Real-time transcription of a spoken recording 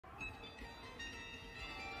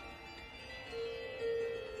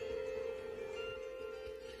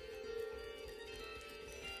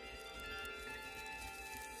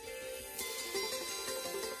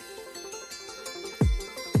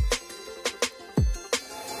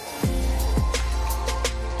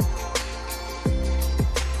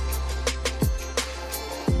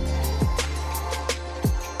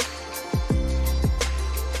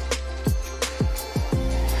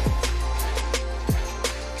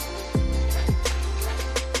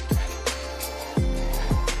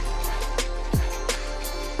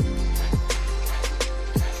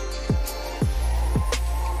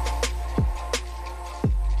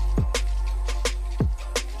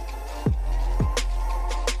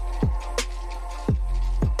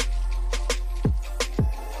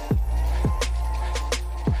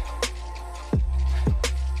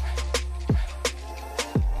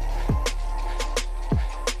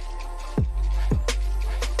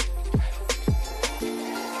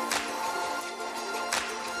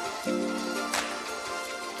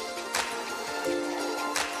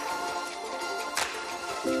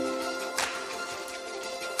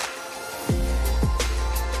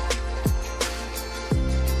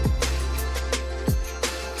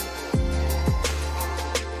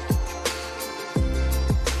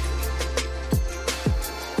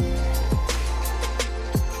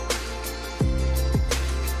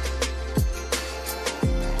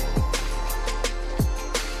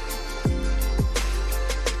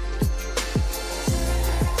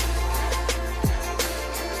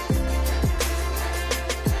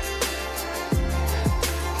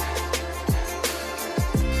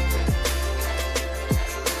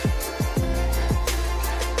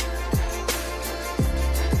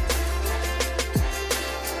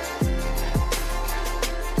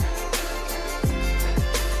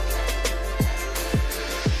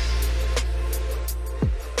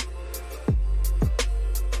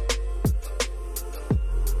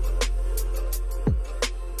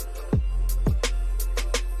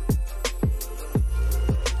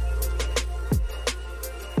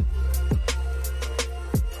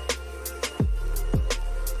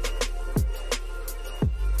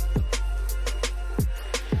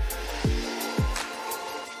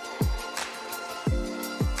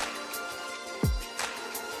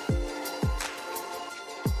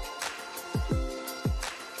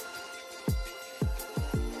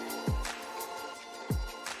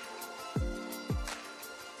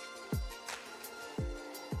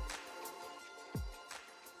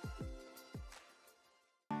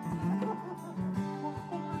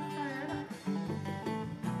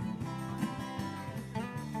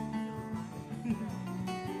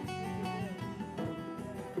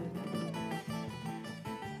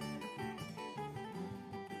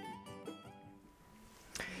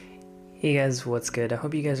Hey guys, what's good? I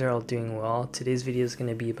hope you guys are all doing well. Today's video is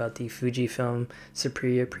going to be about the Fujifilm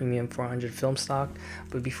Superia Premium 400 film stock.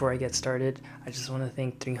 But before I get started, I just want to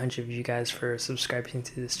thank 300 of you guys for subscribing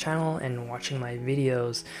to this channel and watching my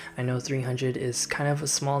videos. I know 300 is kind of a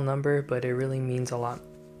small number, but it really means a lot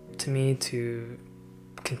to me to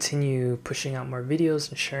continue pushing out more videos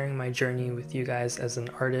and sharing my journey with you guys as an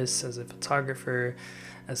artist, as a photographer,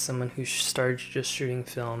 as someone who started just shooting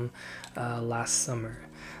film last summer.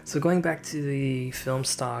 So going back to the film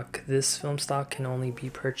stock, this film stock can only be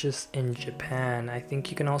purchased in Japan. I think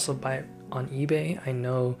you can also buy it on eBay. I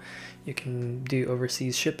know you can do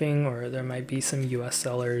overseas shipping, or there might be some US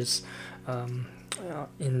sellers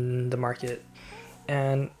in the market.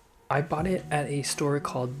 And I bought it at a store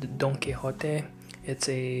called Don Quixote. It's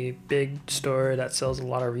a big store that sells a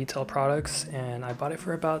lot of retail products, and I bought it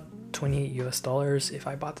for about $28 US. If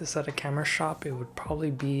I bought this at a camera shop, it would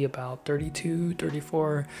probably be about 32,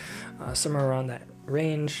 34, somewhere around that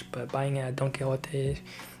range. But buying it at Don Quixote,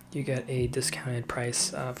 you get a discounted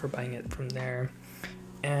price for buying it from there.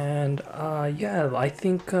 And yeah, I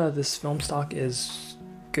think this film stock is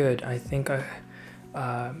good. I think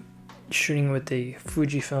shooting with the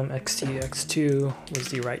Fujifilm STX-2 was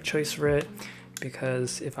the right choice for it,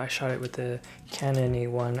 because if I shot it with the Canon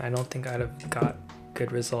A1, I don't think I'd have got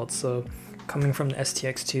good results. So coming from the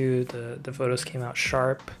STX-2, the photos came out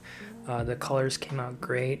sharp, the colors came out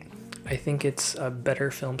great. I think it's a better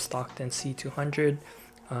film stock than C200.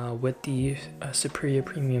 With the Superia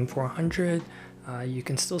Premium 400, you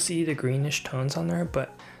can still see the greenish tones on there,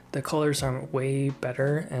 but the colors are way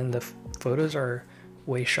better and the photos are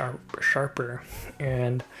way sharper.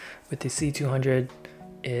 And with the C200,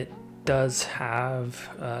 it does have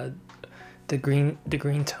the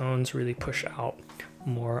green tones really push out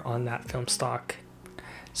more on that film stock.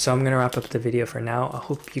 So I'm gonna wrap up the video for now. I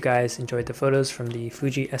hope you guys enjoyed the photos from the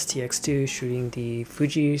Fuji STX-2 shooting the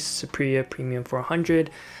Fuji Superia Premium 400.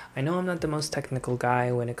 I know I'm not the most technical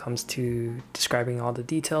guy when it comes to describing all the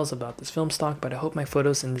details about this film stock, but I hope my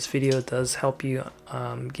photos in this video does help you,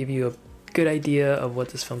 give you a good idea of what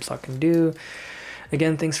this film stock can do.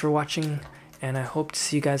 Again, thanks for watching, and I hope to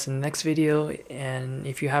see you guys in the next video. And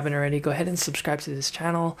if you haven't already, go ahead and subscribe to this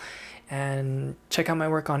channel and check out my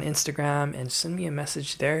work on Instagram and send me a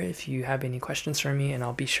message there if you have any questions for me, and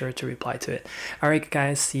I'll be sure to reply to it. Alright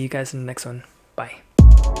guys, see you guys in the next one. Bye.